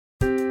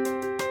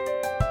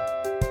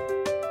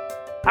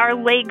Our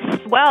legs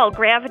swell.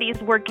 Gravity is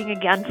working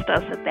against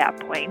us at that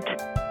point.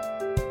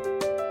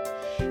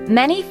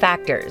 Many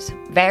factors,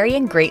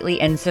 varying greatly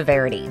in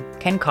severity,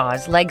 can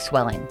cause leg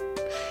swelling.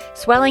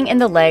 Swelling in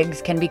the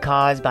legs can be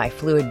caused by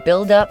fluid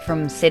buildup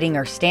from sitting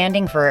or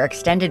standing for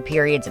extended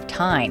periods of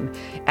time,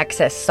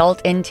 excess salt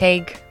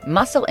intake,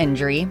 muscle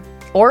injury,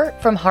 or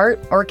from heart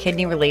or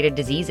kidney-related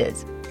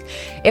diseases.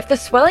 If the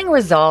swelling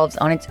resolves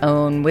on its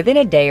own within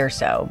a day or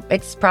so,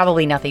 it's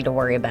probably nothing to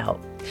worry about.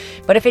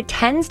 But if it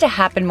tends to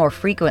happen more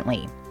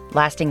frequently,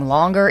 lasting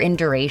longer in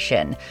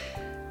duration,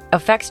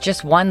 affects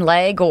just one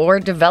leg, or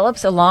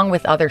develops along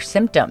with other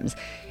symptoms,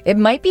 it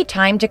might be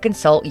time to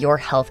consult your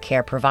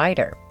healthcare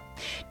provider.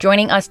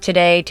 Joining us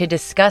today to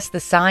discuss the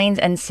signs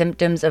and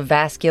symptoms of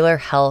vascular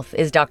health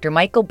is Dr.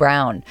 Michael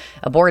Brown,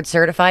 a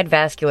board-certified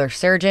vascular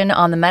surgeon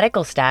on the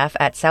medical staff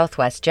at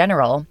Southwest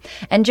General,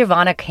 and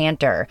Giovanna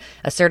Cantor,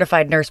 a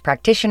certified nurse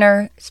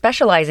practitioner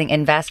specializing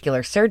in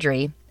vascular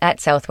surgery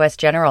at Southwest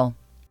General.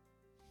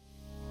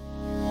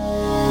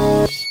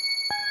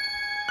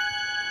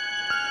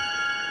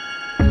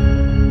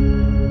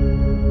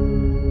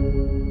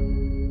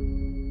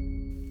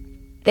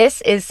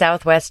 This is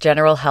Southwest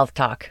General Health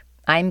Talk.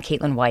 I'm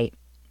Caitlin White.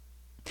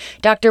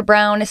 Dr.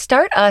 Brown,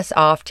 start us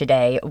off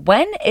today.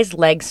 When is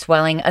leg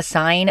swelling a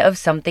sign of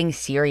something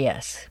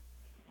serious?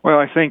 Well,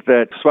 I think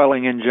that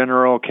swelling in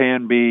general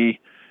can be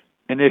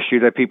an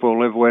issue that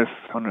people live with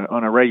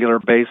on a regular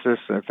basis.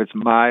 If it's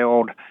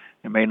mild,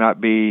 it may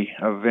not be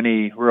of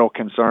any real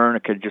concern.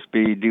 It could just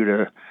be due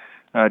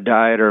to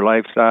diet or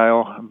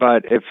lifestyle.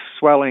 But if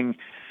swelling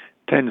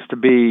tends to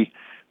be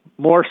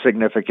more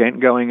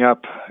significant, going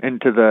up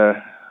into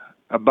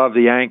above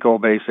the ankle,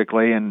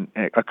 basically, and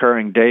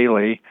occurring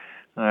daily,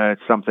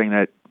 it's something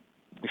that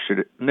you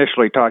should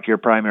initially talk to your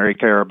primary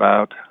care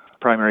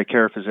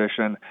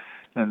physician,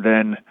 and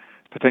then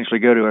potentially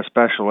go to a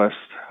specialist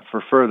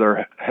for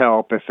further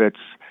help if it's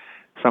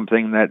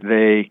something that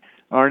they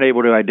aren't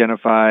able to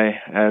identify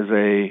as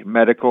a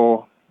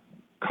medical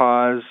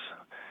cause,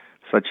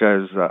 such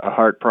as a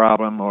heart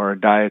problem or a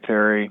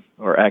dietary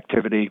or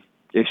activity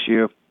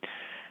issue.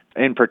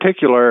 In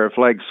particular, if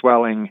leg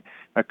swelling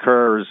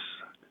occurs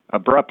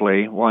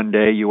abruptly, one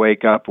day you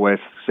wake up with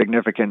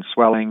significant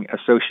swelling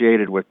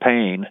associated with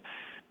pain,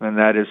 then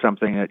that is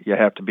something that you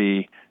have to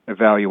be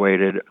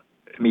evaluated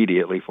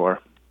immediately for.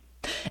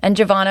 And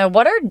Giovanna,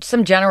 what are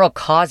some general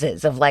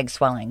causes of leg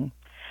swelling?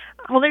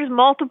 Well, there's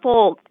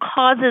multiple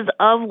causes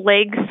of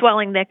leg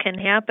swelling that can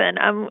happen.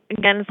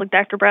 Again, it's like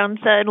Dr. Brown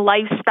said,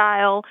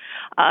 lifestyle,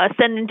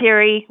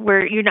 sedentary,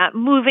 where you're not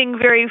moving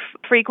very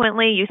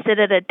frequently. You sit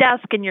at a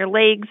desk and your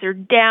legs are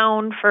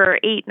down for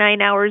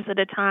 8-9 hours at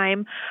a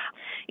time.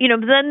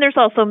 But then there's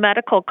also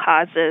medical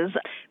causes,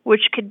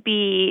 which could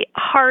be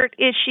heart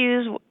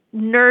issues,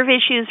 nerve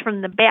issues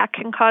from the back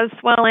can cause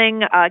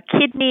swelling,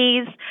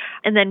 kidneys,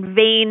 and then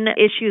vein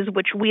issues,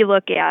 which we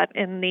look at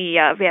in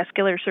the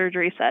vascular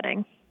surgery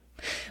setting.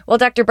 Well,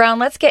 Dr. Brown,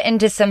 let's get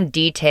into some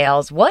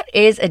details. What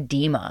is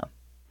edema?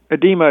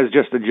 Edema is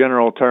just a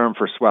general term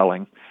for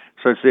swelling.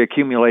 So it's the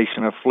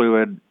accumulation of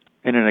fluid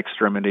in an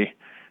extremity.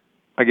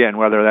 Again,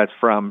 whether that's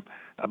from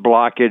a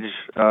blockage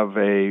of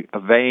a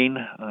vein,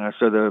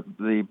 so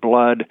the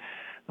blood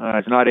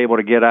is not able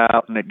to get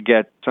out, and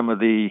some of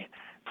the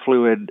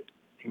fluid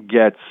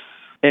gets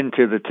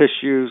into the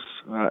tissues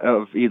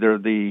of either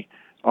the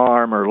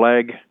arm or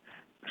leg.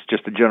 It's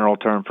just a general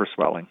term for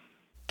swelling.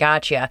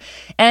 Gotcha.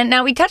 And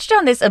now we touched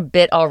on this a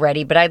bit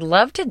already, but I'd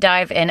love to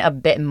dive in a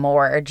bit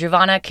more.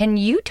 Giovanna, can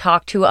you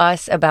talk to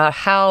us about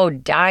how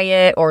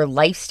diet or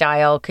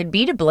lifestyle could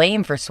be to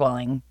blame for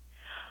swelling?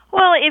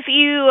 Well, if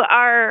you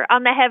are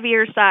on the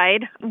heavier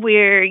side,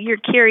 where you're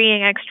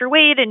carrying extra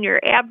weight in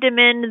your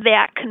abdomen,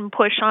 that can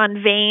push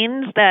on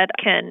veins that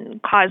can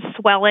cause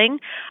swelling.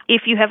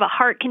 If you have a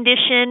heart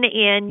condition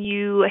and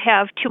you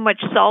have too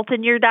much salt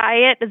in your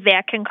diet,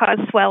 that can cause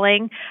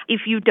swelling.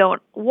 If you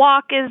don't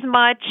walk as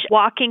much,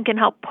 walking can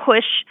help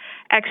push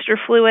extra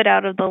fluid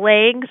out of the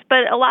legs.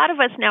 But a lot of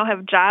us now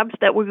have jobs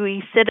that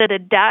we sit at a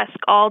desk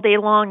all day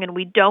long and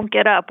we don't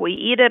get up. We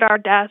eat at our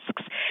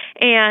desks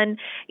and,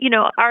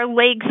 our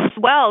legs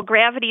swell.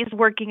 Gravity is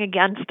working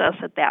against us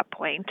at that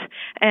point.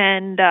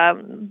 And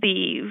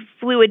the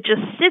fluid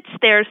just sits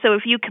there. So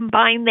if you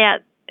combine that,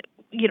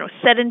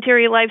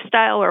 sedentary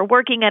lifestyle or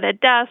working at a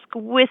desk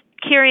with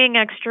carrying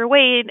extra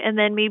weight, and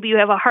then maybe you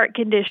have a heart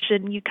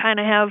condition, you kind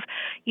of have,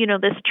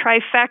 this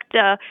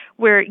trifecta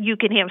where you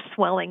can have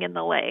swelling in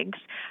the legs.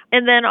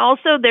 And then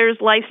also there's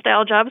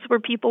lifestyle jobs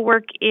where people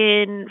work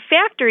in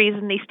factories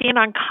and they stand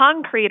on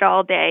concrete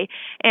all day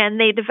and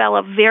they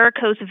develop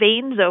varicose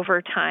veins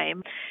over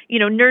time.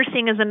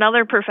 Nursing is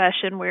another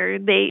profession where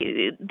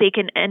they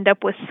can end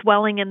up with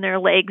swelling in their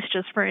legs,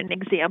 just for an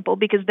example,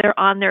 because they're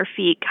on their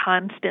feet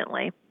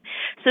constantly.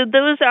 So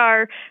those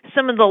are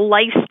some of the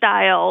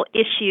lifestyle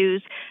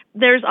issues.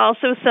 There's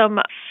also some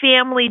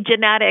family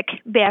genetic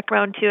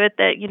background to it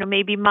that,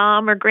 maybe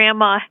mom or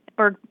grandma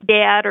or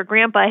dad or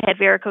grandpa had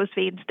varicose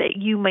veins, that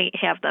you might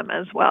have them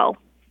as well.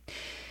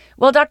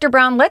 Well, Dr.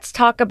 Brown, let's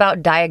talk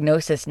about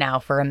diagnosis now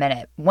for a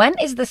minute. When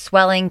is the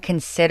swelling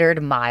considered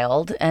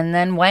mild, and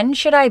then when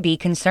should I be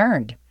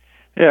concerned?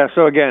 Yeah,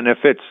 so again, if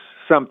it's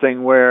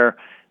something where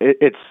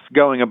it's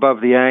going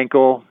above the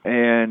ankle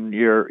and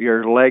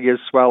your leg is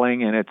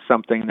swelling and it's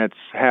something that's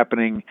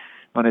happening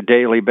on a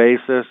daily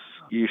basis,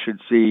 you should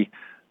see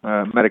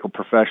a medical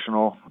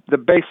professional. The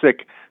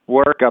basic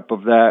workup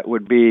of that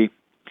would be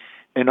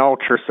an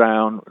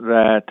ultrasound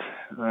that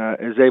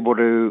is able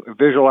to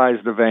visualize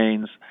the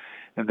veins,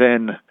 and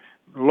then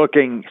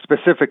looking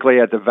specifically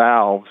at the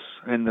valves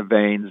in the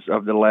veins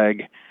of the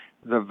leg.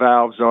 The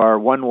valves are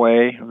one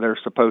way. They're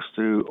supposed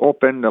to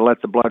open to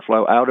let the blood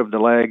flow out of the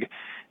leg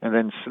and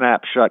then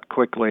snap shut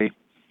quickly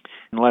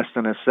in less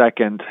than a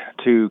second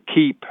to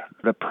keep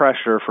the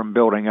pressure from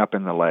building up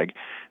in the leg.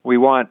 We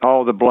want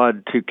all the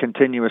blood to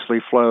continuously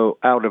flow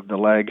out of the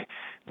leg,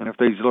 and if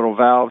these little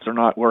valves are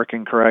not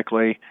working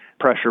correctly,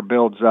 pressure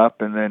builds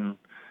up and then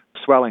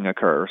swelling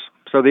occurs.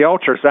 So the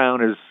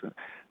ultrasound is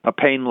a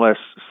painless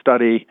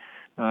study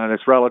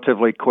that's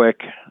relatively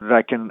quick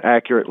that can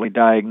accurately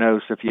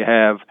diagnose if you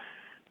have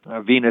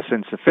venous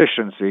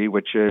insufficiency,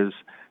 which is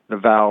the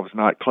valves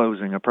not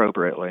closing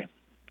appropriately.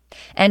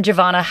 And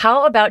Giovanna,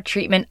 how about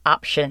treatment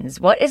options?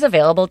 What is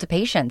available to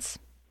patients?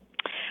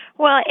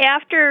 Well,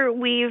 after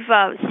we've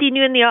seen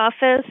you in the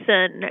office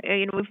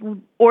and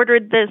we've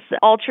ordered this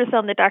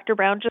ultrasound that Dr.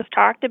 Brown just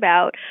talked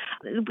about,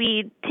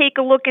 we take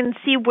a look and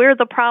see where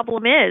the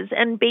problem is.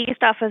 And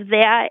based off of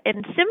that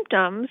and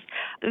symptoms,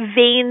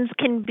 veins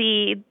can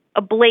be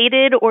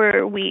ablated,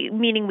 or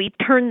meaning we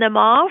turn them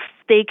off.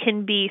 They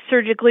can be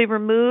surgically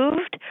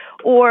removed,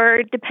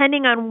 or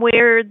depending on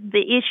where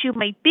the issue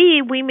might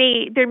be,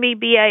 there may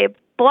be a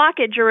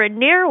blockage or a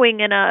narrowing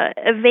in a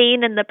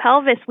vein in the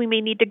pelvis. We may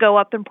need to go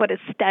up and put a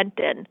stent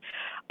in.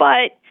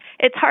 But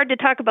it's hard to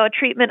talk about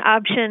treatment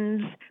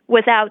options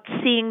without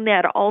seeing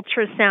that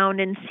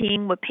ultrasound and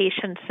seeing what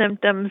patient's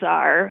symptoms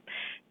are,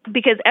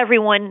 because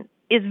everyone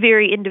is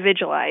very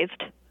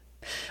individualized.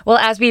 Well,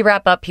 as we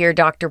wrap up here,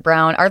 Dr.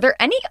 Brown, are there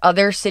any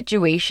other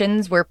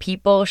situations where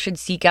people should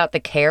seek out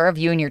the care of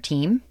you and your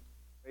team?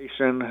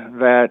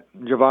 That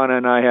Giovanna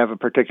and I have a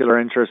particular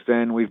interest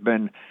in. We've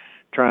been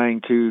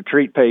trying to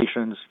treat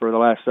patients for the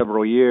last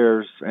several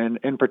years, and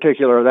in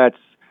particular,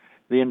 that's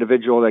the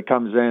individual that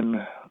comes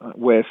in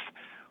with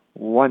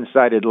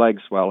one-sided leg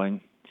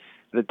swelling.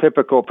 The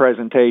typical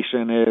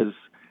presentation is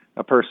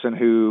a person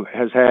who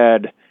has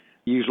had,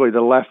 usually the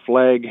left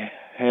leg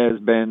has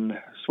been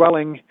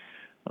swelling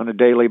on a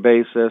daily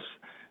basis,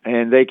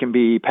 and they can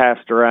be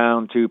passed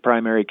around to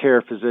primary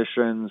care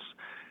physicians,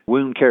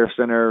 wound care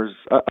centers,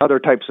 other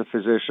types of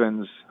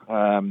physicians.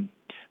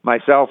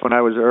 Myself, when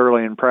I was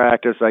early in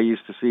practice, I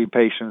used to see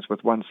patients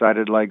with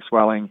one-sided leg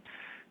swelling,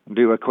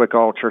 do a quick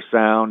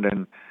ultrasound,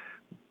 and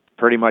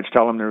pretty much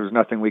tell them there was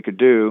nothing we could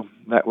do.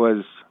 That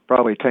was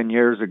probably 10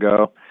 years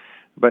ago.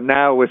 But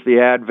now with the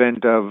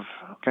advent of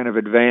kind of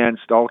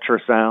advanced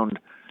ultrasound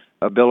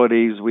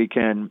abilities, we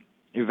can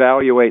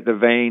evaluate the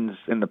veins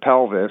in the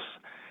pelvis.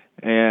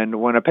 And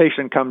when a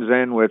patient comes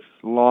in with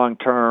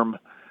long-term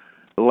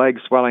leg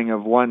swelling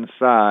of one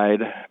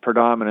side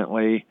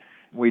predominantly,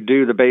 we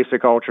do the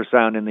basic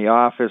ultrasound in the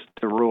office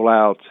to rule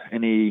out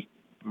any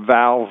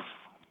valve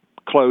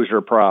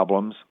closure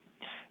problems.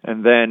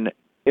 And then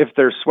if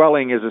their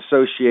swelling is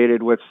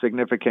associated with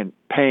significant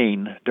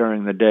pain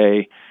during the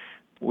day,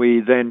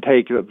 we then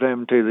take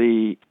them to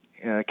the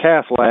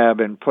cath lab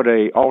and put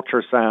a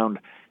ultrasound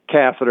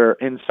catheter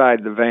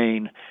inside the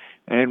vein.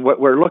 And what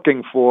we're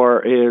looking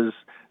for is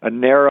a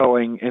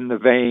narrowing in the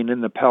vein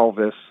in the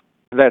pelvis.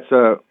 That's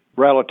a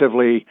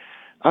relatively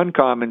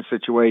uncommon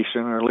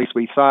situation, or at least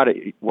we thought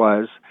it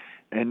was.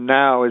 And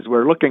now, as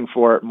we're looking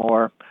for it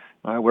more,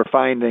 we're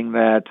finding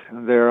that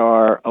there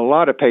are a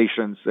lot of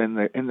patients in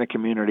the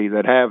community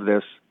that have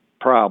this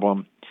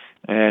problem,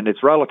 and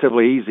it's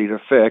relatively easy to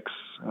fix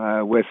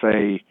with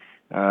a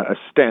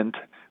stent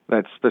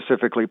that's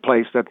specifically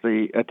placed at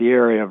the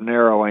area of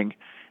narrowing,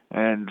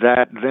 and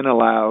that then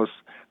allows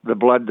the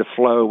blood to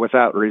flow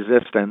without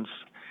resistance.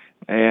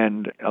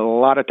 And a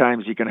lot of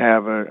times you can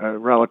have a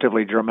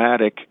relatively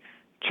dramatic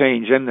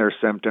change in their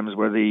symptoms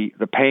where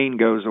the pain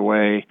goes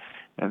away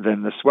and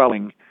then the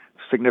swelling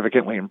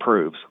significantly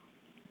improves.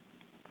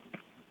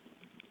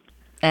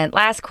 And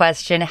last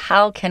question,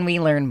 how can we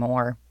learn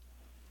more?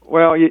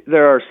 Well,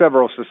 there are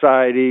several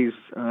societies,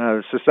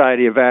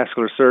 Society of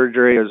Vascular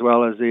Surgery, as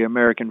well as the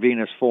American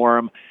Venous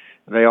Forum.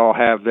 They all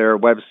have their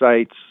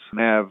websites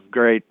and have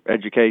great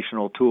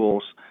educational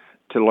tools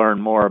to learn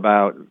more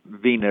about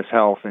venous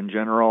health in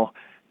general,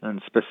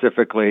 and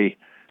specifically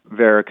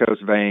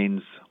varicose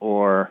veins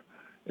or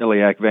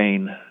iliac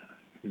vein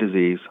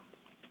disease.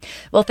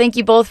 Well, thank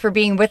you both for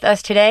being with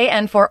us today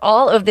and for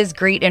all of this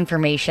great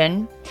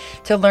information.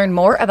 To learn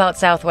more about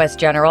Southwest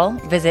General,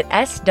 visit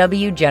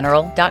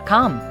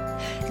swgeneral.com.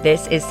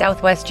 This is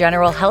Southwest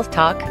General Health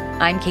Talk.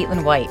 I'm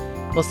Caitlin White.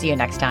 We'll see you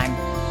next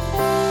time.